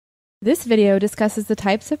This video discusses the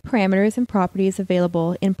types of parameters and properties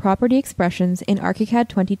available in property expressions in ARCHICAD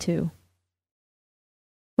 22.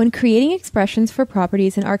 When creating expressions for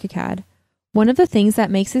properties in ARCHICAD, one of the things that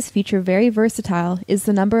makes this feature very versatile is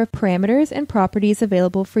the number of parameters and properties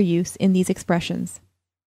available for use in these expressions.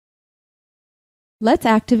 Let's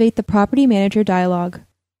activate the Property Manager dialog.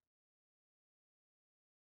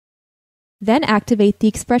 Then activate the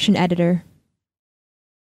Expression Editor.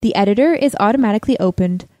 The editor is automatically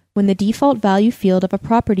opened when the default value field of a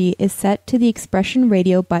property is set to the Expression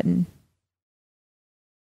Radio button.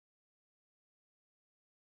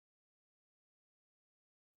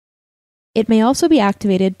 It may also be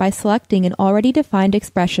activated by selecting an already defined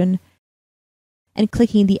expression and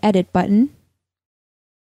clicking the Edit button,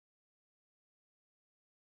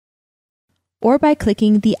 or by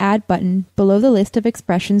clicking the Add button below the list of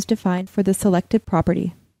expressions defined for the selected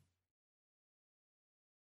property.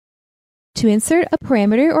 To insert a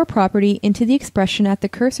parameter or property into the expression at the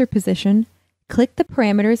cursor position, click the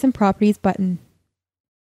Parameters and Properties button.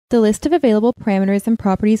 The list of available parameters and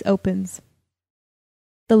properties opens.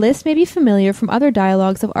 The list may be familiar from other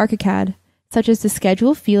dialogues of ARCHICAD, such as the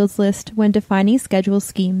Schedule Fields list when defining schedule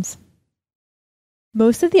schemes.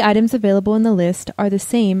 Most of the items available in the list are the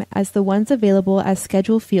same as the ones available as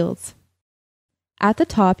schedule fields. At the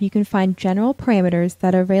top, you can find general parameters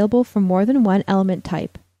that are available for more than one element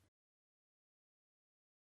type.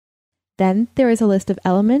 Then there is a list of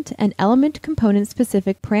element and element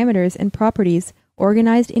component-specific parameters and properties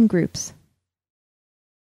organized in groups.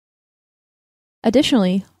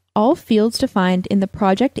 Additionally, all fields defined in the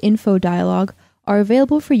Project Info dialog are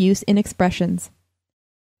available for use in expressions.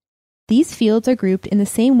 These fields are grouped in the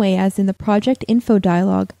same way as in the Project Info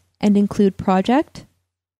dialog and include project,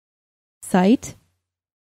 site,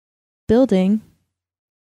 building,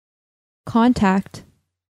 contact,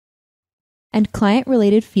 and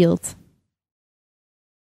client-related fields.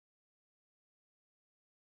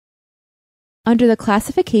 Under the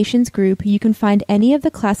Classifications group, you can find any of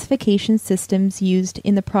the classification systems used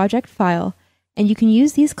in the project file, and you can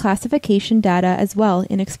use these classification data as well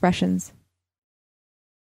in expressions.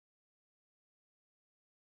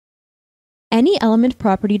 Any element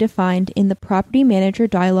property defined in the Property Manager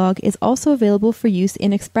dialog is also available for use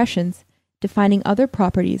in expressions, defining other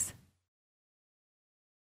properties.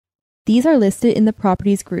 These are listed in the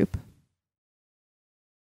Properties group.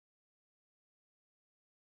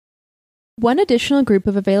 One additional group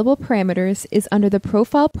of available parameters is under the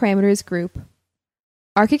Profile Parameters group.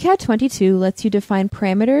 ARCHICAD 22 lets you define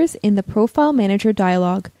parameters in the Profile Manager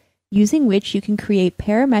dialog, using which you can create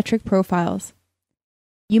parametric profiles.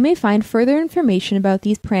 You may find further information about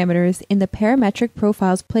these parameters in the Parametric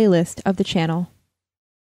Profiles playlist of the channel.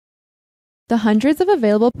 The hundreds of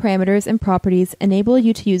available parameters and properties enable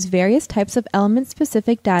you to use various types of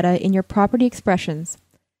element-specific data in your property expressions,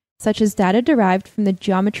 such as data derived from the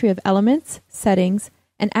geometry of elements, settings,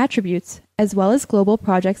 and attributes, as well as global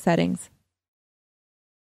project settings.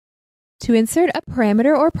 To insert a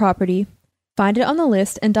parameter or property, find it on the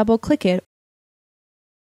list and double-click it,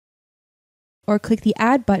 or click the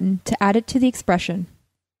Add button to add it to the expression.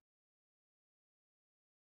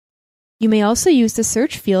 You may also use the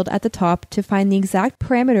search field at the top to find the exact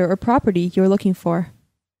parameter or property you're looking for.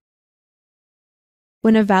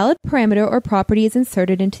 When a valid parameter or property is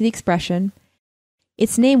inserted into the expression,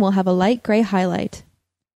 its name will have a light gray highlight.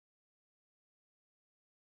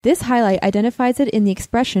 This highlight identifies it in the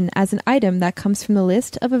expression as an item that comes from the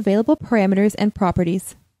list of available parameters and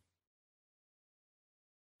properties.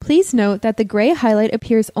 Please note that the gray highlight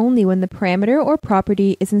appears only when the parameter or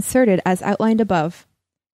property is inserted as outlined above.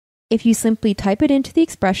 If you simply type it into the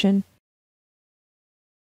expression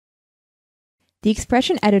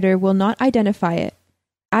editor will not identify it.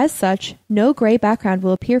 As such, no gray background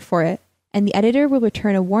will appear for it, and the editor will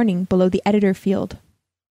return a warning below the editor field.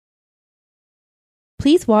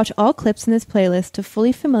 Please watch all clips in this playlist to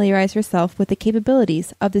fully familiarize yourself with the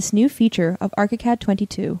capabilities of this new feature of ARCHICAD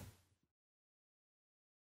 22.